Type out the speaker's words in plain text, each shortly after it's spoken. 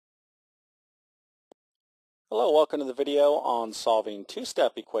Hello, welcome to the video on solving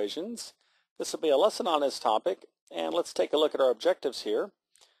two-step equations. This will be a lesson on this topic, and let's take a look at our objectives here.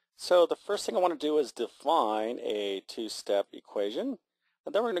 So the first thing I want to do is define a two-step equation,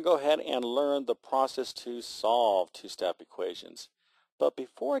 and then we're going to go ahead and learn the process to solve two-step equations. But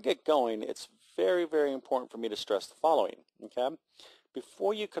before I get going, it's very, very important for me to stress the following, okay?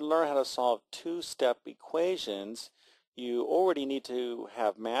 Before you can learn how to solve two-step equations, you already need to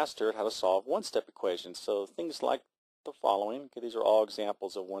have mastered how to solve one-step equations. So things like the following. Okay, these are all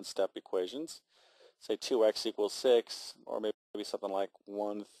examples of one-step equations. Say 2x equals 6, or maybe something like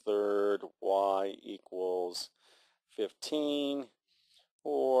 1/3 y equals 15,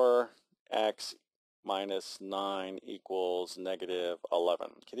 or x minus 9 equals negative 11.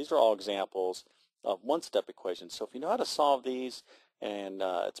 Okay, these are all examples of one-step equations. So if you know how to solve these, and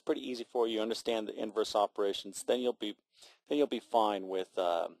it's pretty easy for you, understand the inverse operations, then you'll be fine with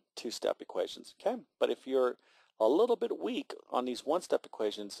two-step equations. Okay, but if you're a little bit weak on these one-step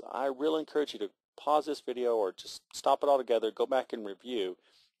equations, I really encourage you to pause this video or just stop it all together, go back and review,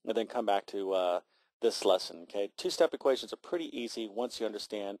 and then come back to this lesson. Okay, two-step equations are pretty easy once you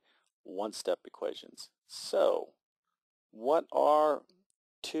understand one-step equations. So, what are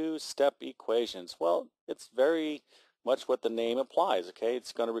two-step equations? Well, it's very much what the name implies. Okay,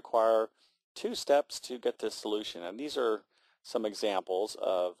 it's going to require two steps to get this solution, and these are some examples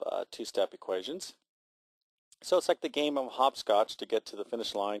of two-step equations. So it's like the game of hopscotch. To get to the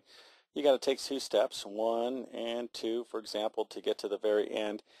finish line, you got to take two steps, 1 and 2, for example, to get to the very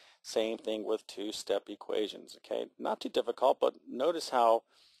end. Same thing with two-step equations. Okay, not too difficult, but notice how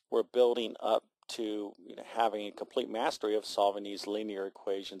we're building up to having a complete mastery of solving these linear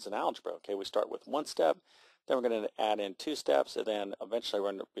equations in algebra. Okay, we start with one step, then we're going to add in two steps, and then eventually we're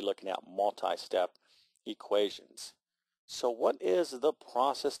going to be looking at multi-step equations. So what is the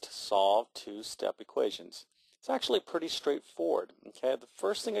process to solve two-step equations? It's actually pretty straightforward. Okay, the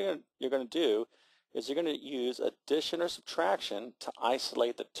first thing you're going to do is you're going to use addition or subtraction to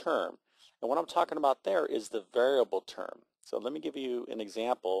isolate the term. And what I'm talking about there is the variable term. So let me give you an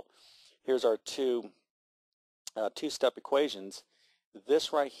example. Here's our two-step equations.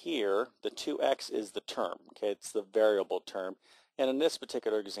 This right here, the 2x is the term. Okay, it's the variable term. And in this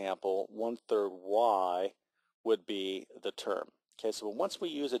particular example, 1/3 y would be the term. Okay, so once we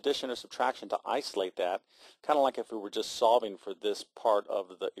use addition or subtraction to isolate that, kind of like if we were just solving for this part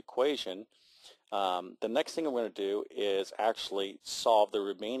of the equation, the next thing I'm going to do is actually solve the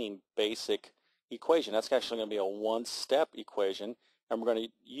remaining basic equation. That's actually going to be a one-step equation, and we're going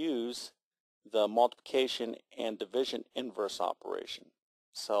to use the multiplication and division inverse operation.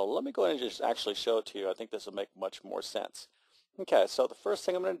 So let me go ahead and just actually show it to you. I think this will make much more sense. Okay, so the first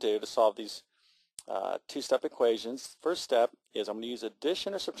thing I'm going to do to solve these two-step equations, first step is I'm going to use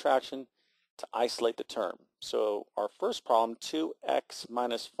addition or subtraction to isolate the term. So our first problem, 2x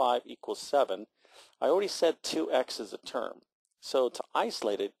minus 5 equals 7, I already said 2x is a term. So to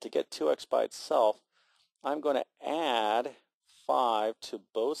isolate it, to get 2x by itself, I'm going to add 5 to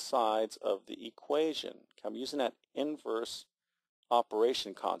both sides of the equation. Okay, I'm using that inverse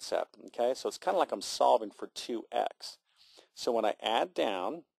operation concept. Okay, so it's kind of like I'm solving for 2x. So when I add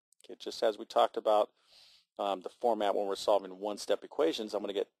down, okay, just as we talked about the format when we're solving one-step equations, I'm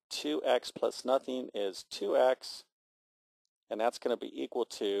going to get 2x plus nothing is 2x, and that's going to be equal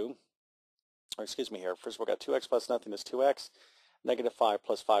to, or excuse me here, first of all, we got 2x plus nothing is 2x, negative 5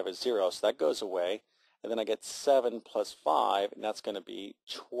 plus 5 is 0, so that goes away. And then I get 7 plus 5, and that's going to be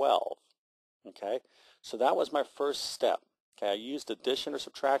 12. Okay, so that was my first step. Okay, I used addition or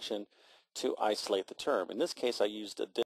subtraction to isolate the term. In this case, I used addition.